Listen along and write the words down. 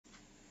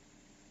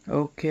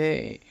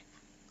Okay,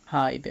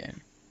 hi there.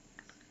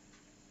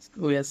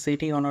 We are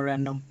sitting on a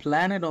random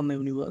planet on the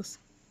universe,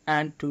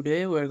 and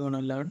today we're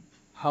gonna learn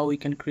how we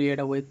can create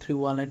a Web3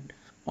 wallet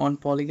on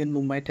Polygon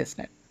Mumbai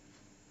testnet.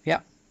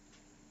 Yeah,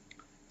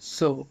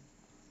 so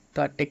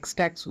the tech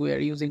stacks we are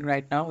using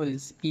right now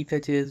is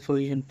Ethers.js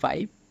version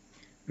 5,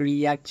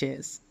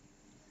 React.js,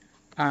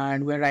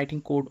 and we're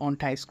writing code on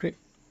TypeScript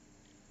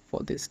for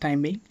this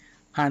time being.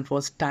 And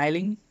for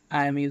styling,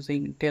 I am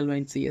using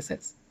Tailwind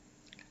CSS.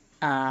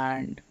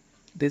 And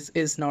this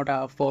is not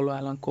a follow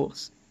along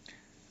course.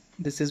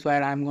 This is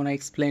where I'm going to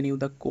explain you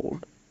the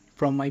code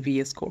from my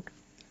VS Code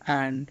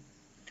and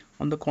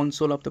on the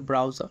console of the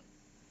browser.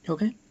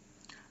 Okay,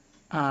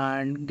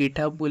 and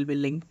GitHub will be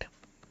linked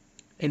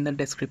in the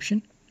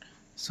description,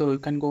 so you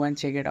can go and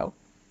check it out.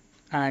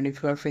 And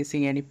if you are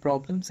facing any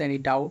problems, any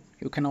doubt,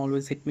 you can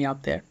always hit me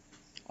up there.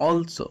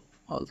 Also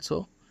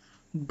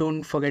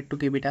don't forget to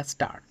give it a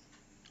star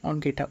on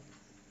GitHub.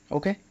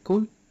 Okay,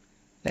 cool,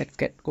 let's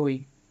get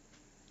going.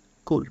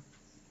 Cool.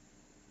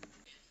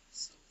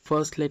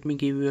 First, let me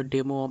give you a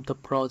demo of the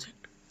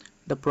project.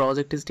 The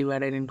project is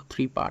divided into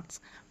three parts.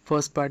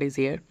 First part is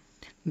here,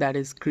 that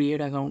is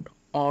create account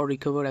or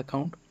recover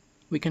account.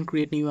 We can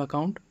create new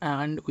account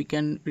and we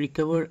can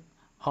recover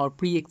our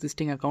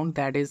pre-existing account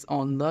that is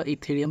on the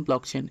Ethereum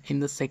blockchain. In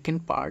the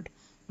second part,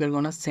 we're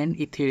gonna send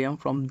Ethereum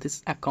from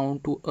this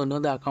account to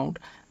another account,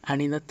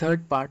 and in the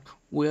third part,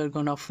 we are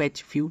gonna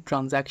fetch few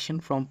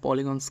transactions from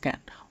Polygon Scan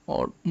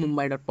or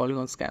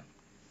Mumbai.Polygon Scan.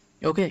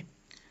 Okay,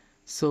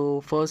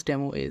 so first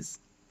demo is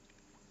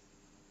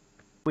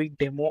quick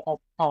demo of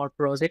our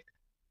project.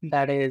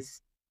 That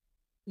is,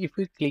 if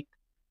we click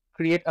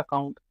create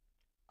account,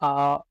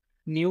 a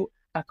new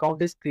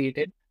account is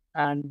created,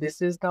 and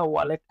this is the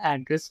wallet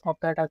address of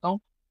that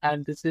account,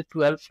 and this is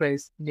 12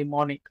 phrase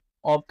mnemonic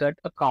of that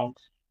account.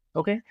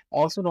 Okay,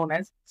 also known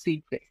as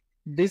seed phrase.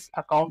 This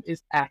account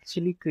is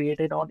actually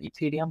created on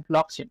Ethereum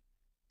blockchain.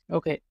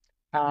 Okay,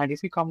 and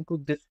if you come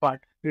to this part,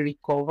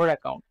 recover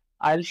account,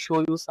 I'll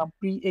show you some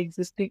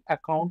pre-existing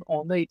account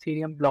on the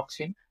Ethereum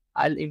blockchain.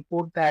 I'll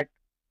import that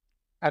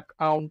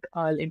account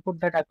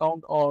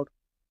or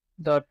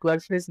the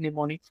 12 phrase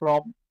mnemonic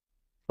from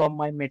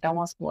my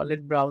MetaMask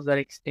wallet browser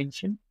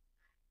extension.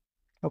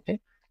 Okay,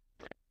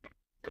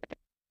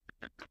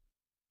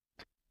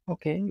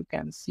 you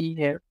can see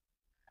here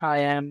I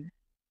am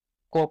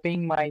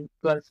copying my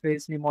 12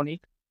 phrase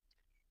mnemonic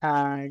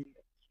and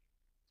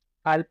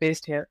I'll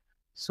paste here.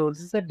 So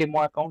this is a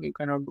demo account, you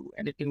cannot do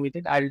anything with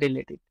it. I'll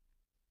delete it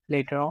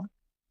later on.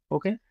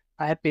 Okay,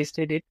 I have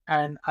pasted it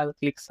and I'll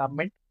click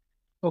submit.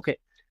 Okay,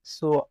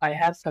 so I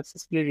have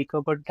successfully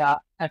recovered the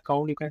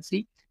account. You can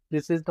see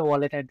this is the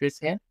wallet address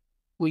here.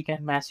 We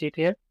can match it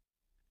here.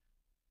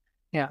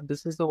 Yeah,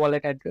 this is the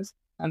wallet address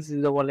and this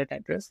is the wallet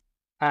address,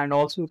 and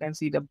also you can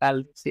see the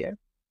balance here,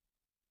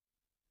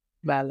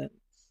 balance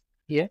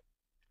here,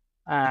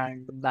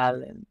 and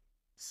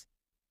balance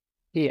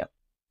here.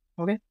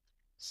 Okay,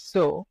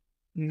 so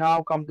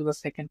now come to the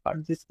second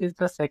part. This is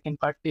the second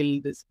part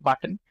till this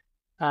button,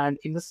 and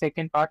in the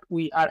second part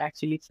we are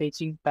actually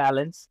fetching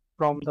balance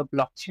from the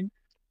blockchain,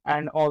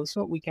 and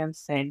also we can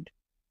send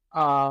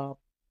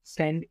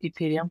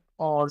Ethereum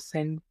or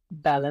send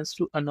balance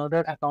to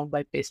another account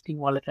by pasting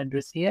wallet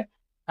address here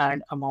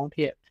and amount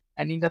here.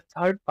 And in the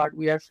third part,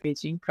 we are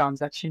fetching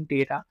transaction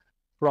data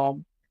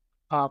from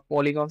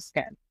Polygon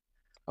Scan.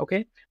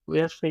 Okay,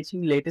 we are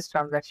fetching latest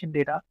transaction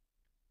data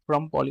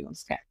from Polygon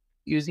Scan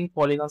using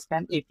Polygon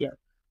Scan API.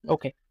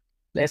 Okay,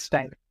 let's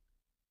dive in.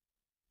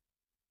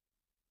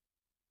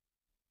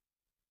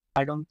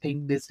 I don't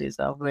think this is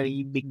a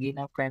very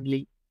beginner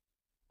friendly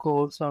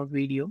course or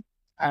video.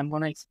 I'm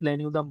gonna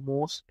explain you the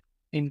most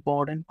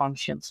important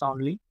functions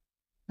only.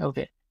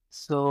 Okay,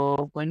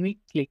 so when we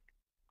click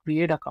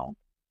create account,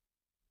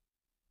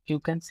 you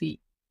can see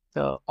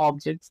the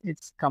objects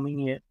it's coming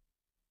here.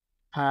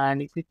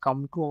 And if we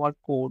come to our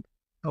code,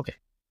 okay,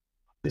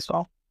 this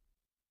off.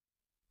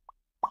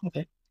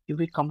 Okay, if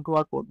we come to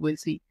our code, we'll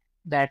see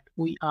that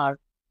we are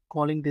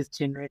calling this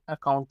generate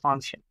account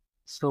function.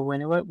 So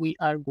whenever we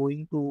are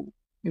going to,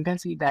 you can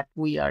see that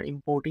we are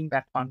importing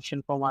that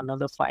function from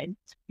another file.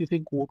 If we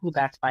go to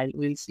that file,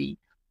 we'll see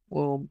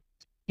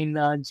in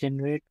the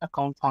generate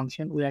account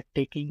function, we are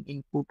taking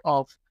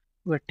inputs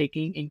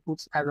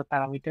as a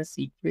parameter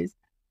seed phrase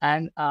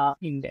and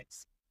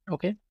index.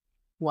 Okay,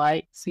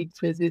 why seed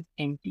phrase is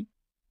empty?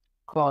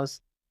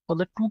 Because for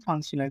the two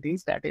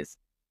functionalities, that is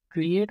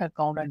create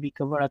account and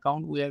recover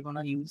account, we are going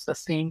to use the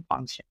same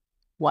function.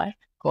 Why?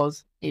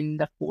 Because in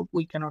the code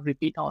we cannot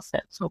repeat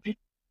ourselves. Okay,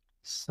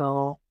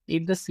 so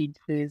if the seed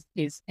phrase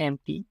is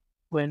empty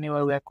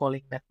whenever we are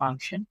calling that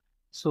function,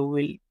 so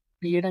we'll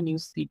create a new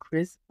seed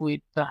phrase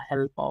with the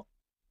help of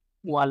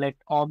wallet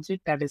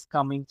object that is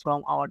coming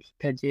from our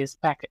Ethers.js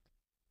packet.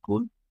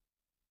 Cool.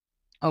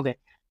 Okay,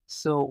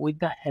 so with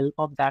the help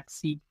of that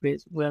seed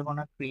phrase, we are going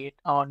to create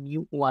our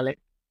new wallet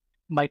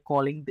by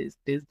calling this.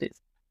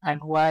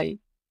 And why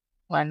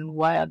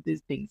are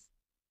these things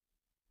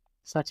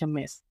such a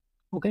mess?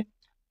 Okay,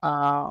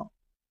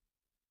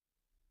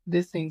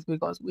 these things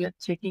because we are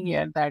checking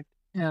here that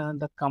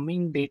the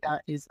coming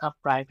data is a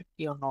private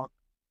key or not,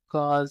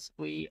 because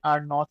we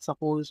are not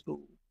supposed to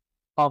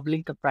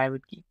public the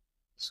private key.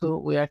 So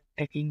we are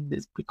taking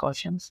these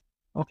precautions.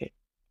 Okay,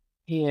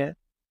 here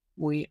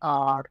we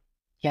are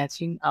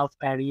catching a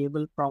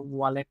variable from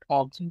wallet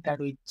object that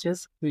we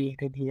just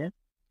created here,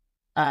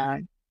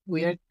 and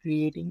we are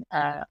creating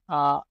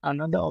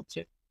another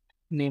object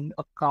named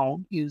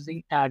account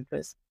using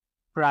address,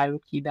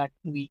 private key that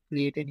we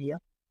created here,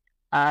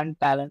 and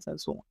balance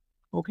and so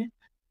on. Okay,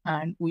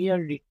 and we are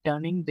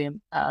returning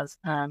them as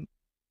an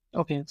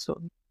okay.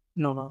 So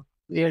no,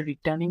 we are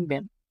returning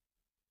them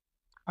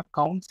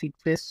account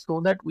secrets so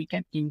that we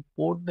can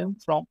import them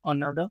from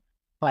another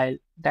file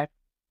that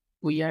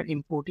we are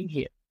importing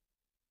here.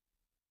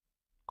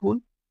 Cool.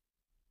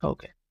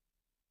 Okay.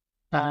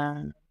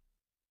 And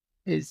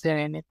is there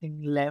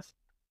anything left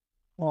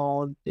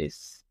for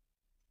this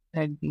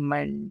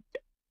segment?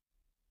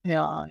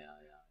 Yeah.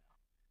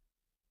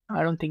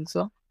 I don't think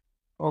so.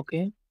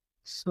 Okay.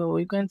 So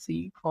you can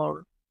see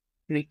for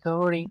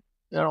recovering,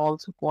 you're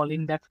also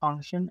calling that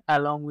function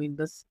along with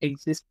this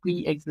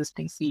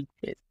pre-existing seed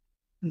phrase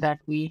that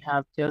we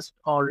have just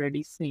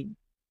already seen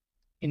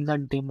in the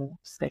demo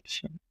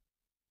section.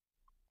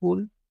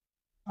 Cool.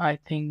 I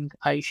think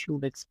I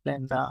should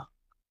explain the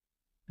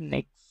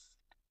next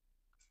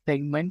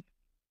segment.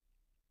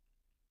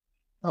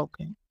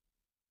 Okay.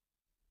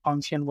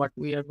 Function, what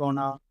we are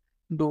gonna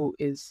do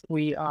is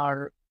we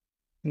are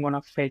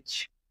gonna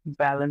fetch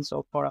balance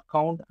of our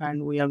account,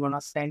 and we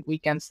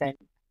can send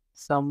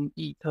some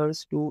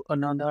ethers to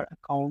another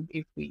account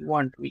if we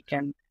want. We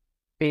can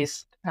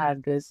paste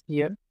address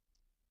here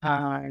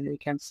and we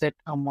can set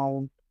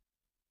amount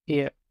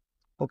here.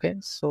 Okay,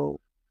 so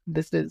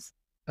this is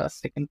the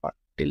second part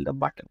till the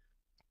button.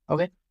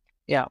 Okay,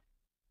 yeah,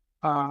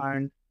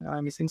 and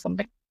I'm missing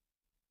something.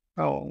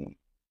 Oh,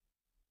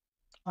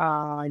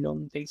 I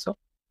don't think so.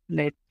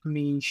 Let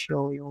me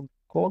show you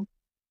code.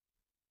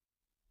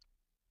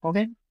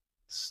 Okay,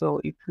 so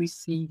if we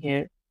see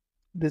here,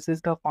 this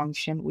is the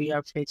function we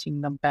are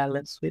fetching the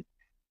balance with.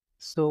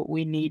 So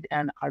we need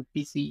an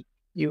RPC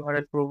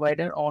URL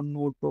provider or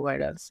node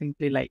provider,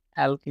 simply like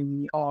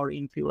Alchemy or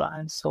Infura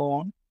and so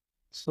on.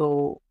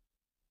 So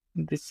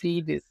this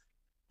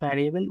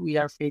variable, we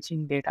are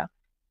fetching data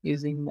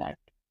using that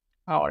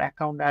our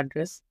account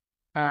address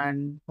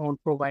and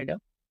node provider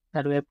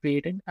that we have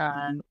created,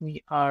 and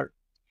we are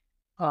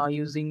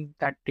using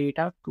that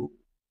data to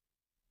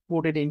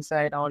put it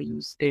inside our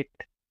use state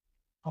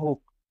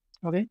hook.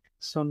 Okay,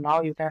 so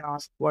now you can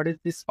ask, what is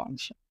this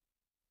function?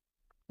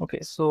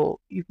 Okay, so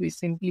if we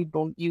simply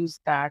don't use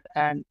that,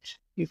 and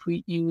if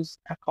we use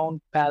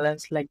account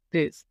balance like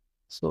this,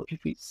 so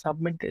if we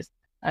submit this,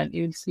 and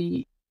you'll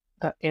see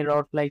the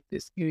error like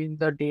this, even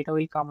the data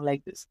will come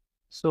like this.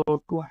 So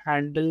to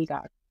handle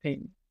that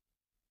thing,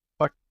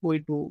 what we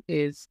do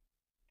is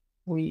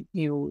we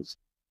use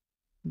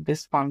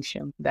this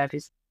function that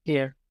is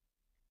here.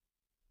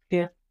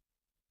 Here.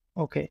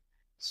 Okay.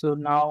 So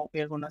now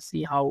we're gonna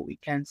see how we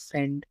can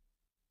send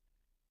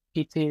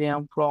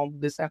Ethereum from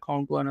this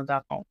account to another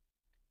account.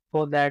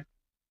 For that,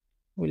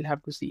 we'll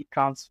have to see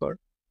transfer.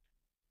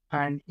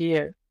 And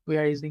here we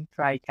are using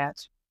try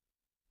catch.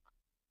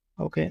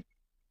 Okay.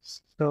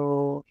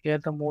 So here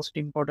the most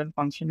important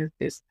function is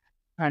this,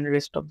 and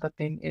rest of the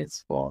thing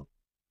is for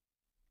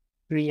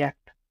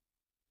React.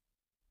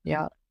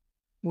 Yeah,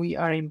 we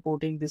are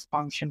importing this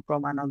function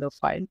from another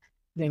file.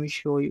 Let me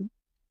show you.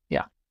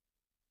 Yeah.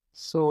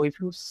 So if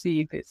you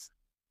see this,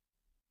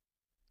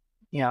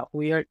 yeah,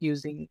 we are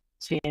using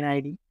chain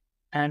ID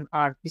and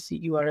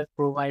RPC URL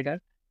provider,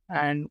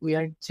 and we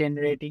are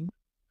generating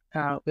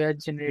our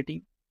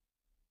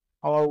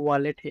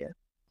wallet here.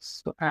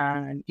 So,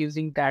 and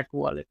using that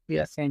wallet, we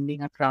are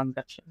sending a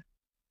transaction.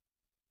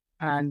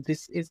 And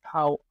this is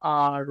how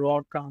our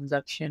raw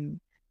transaction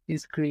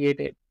is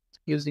created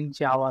using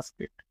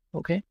JavaScript.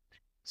 Okay.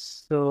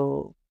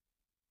 So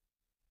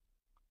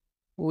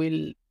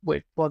we'll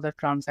wait for the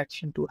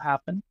transaction to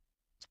happen.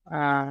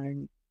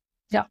 And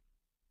yeah,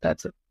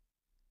 that's it.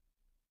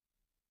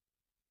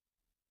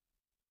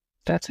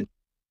 That's it.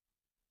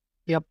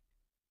 Yep.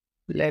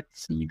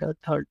 Let's see the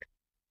third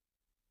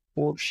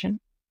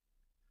portion.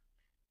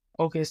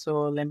 Okay,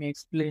 so let me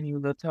explain you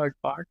the third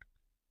part.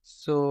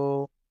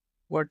 So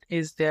what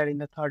is there in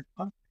the third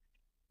part?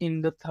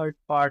 In the third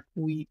part,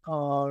 we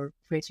are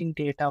fetching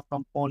data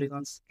from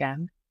Polygon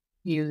Scan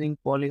using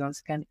Polygon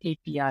Scan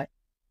API.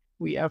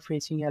 We are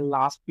fetching a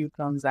last few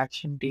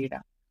transaction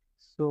data.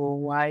 So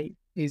why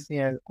is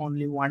there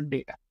only one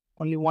data,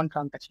 only one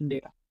transaction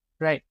data,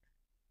 right?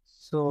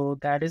 So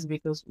that is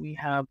because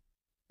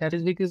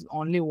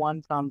only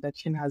one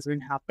transaction has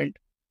been happened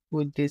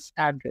with this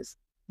address.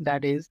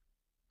 That is,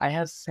 I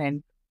have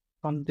sent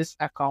from this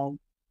account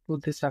to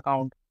this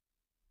account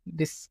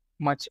this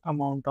much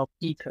amount of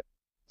ether.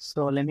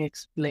 So let me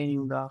explain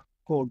you the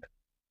code.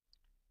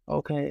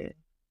 Okay,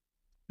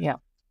 yeah.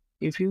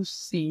 If you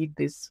see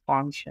this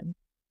function,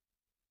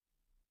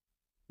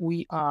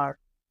 we have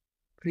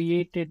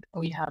created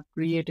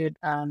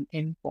an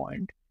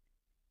endpoint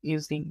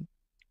using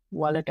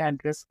wallet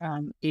address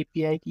and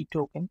API key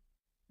token.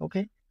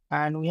 Okay,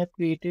 and we have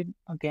created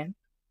again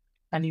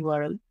an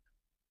URL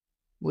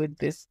with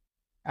this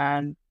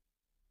and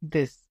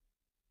this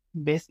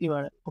base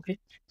URL. Okay,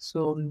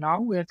 so now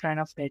we are trying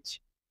to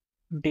fetch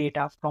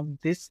data from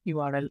this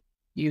URL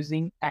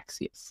using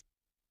Axios.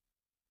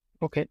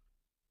 Okay,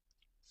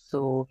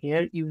 so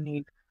here you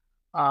need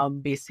a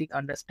basic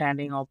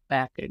understanding of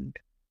backend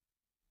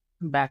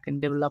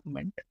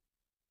development.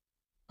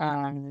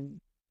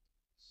 And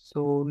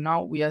so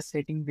now we are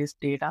setting this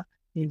data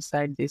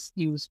inside this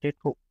use state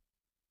hook.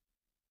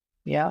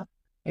 Yeah,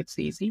 it's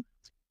easy.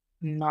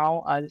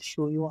 Now I'll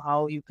show you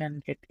how you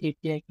can get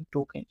API key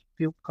token. If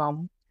you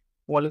come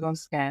Polygon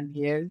scan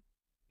here,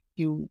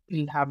 you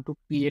will have to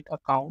create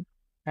account.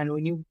 And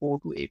when you go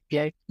to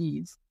API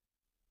keys,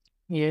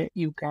 here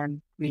you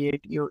can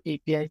create your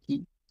API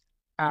key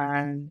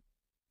and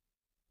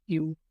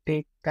you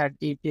take that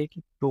API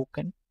key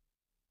token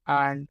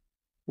and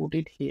put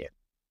it here.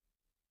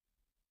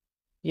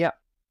 Yeah.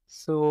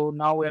 So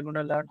now we are going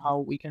to learn how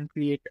we can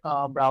create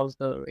a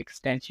browser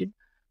extension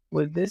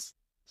with this.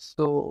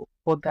 So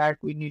for that,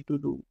 we need to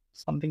do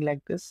something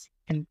like this: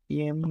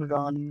 npm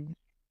run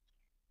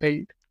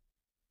build.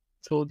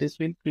 So this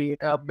will create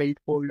a build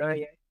folder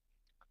here,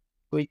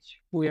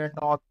 which we are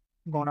not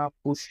gonna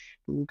push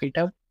to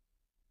GitHub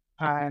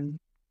and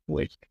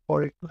wait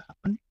for it to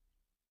happen.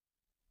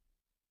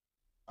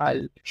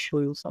 I'll show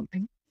you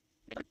something.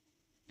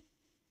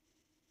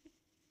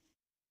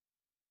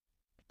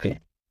 Okay,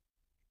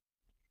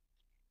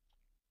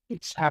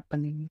 it's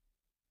happening.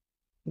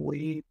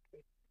 Wait,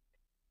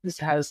 this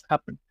has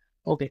happened.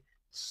 Okay,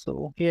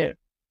 so here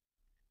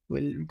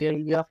there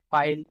will be a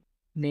file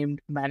named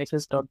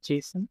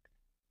manifest.json.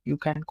 You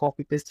can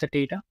copy paste the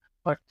data,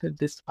 but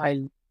this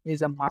file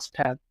is a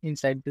must-have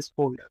inside this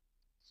folder.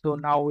 So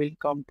now we'll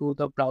come to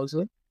the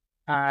browser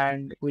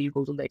and we'll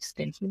go to the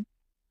extension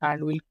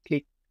and we'll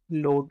click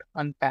load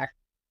unpack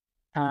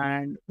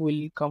and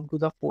we'll come to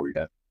the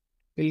folder.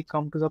 We'll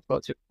come to the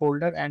project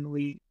folder and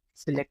we'll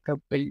select the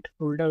build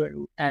folder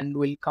and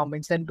we'll come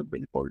inside the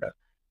build folder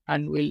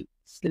and we'll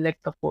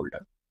select the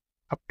folder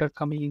after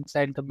coming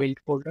inside the build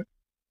folder.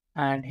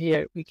 And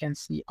here we can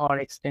see our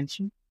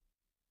extension.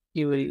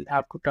 You will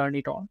have to turn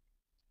it on.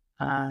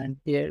 And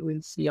here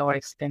we'll see our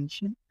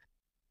extension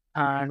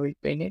and we'll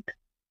pin it.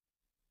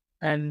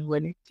 And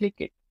when we click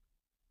it,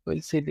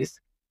 we'll see this.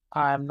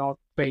 I am not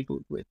very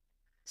good with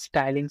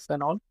stylings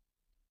and all.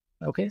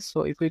 Okay,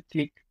 so if we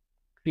click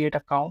create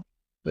account,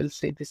 we'll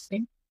see this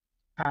thing.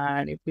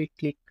 And if we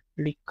click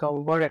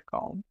recover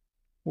account,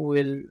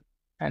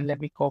 and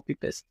let me copy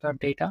paste the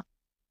data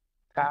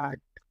that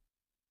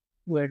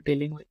we're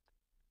dealing with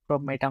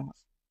from MetaMask.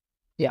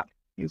 Yeah,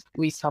 if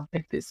we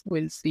submit this,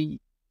 we'll see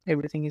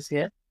everything is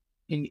here.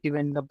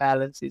 Even the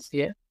balance is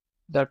here.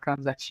 The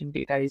transaction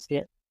data is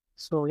here.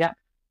 So yeah,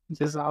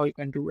 this is how you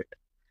can do it.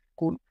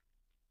 Cool.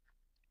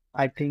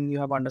 I think you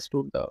have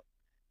understood the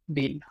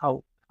deal,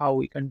 how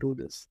we can do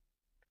this.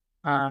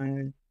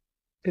 And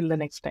till the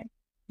next time.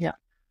 Yeah.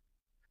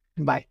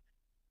 Bye.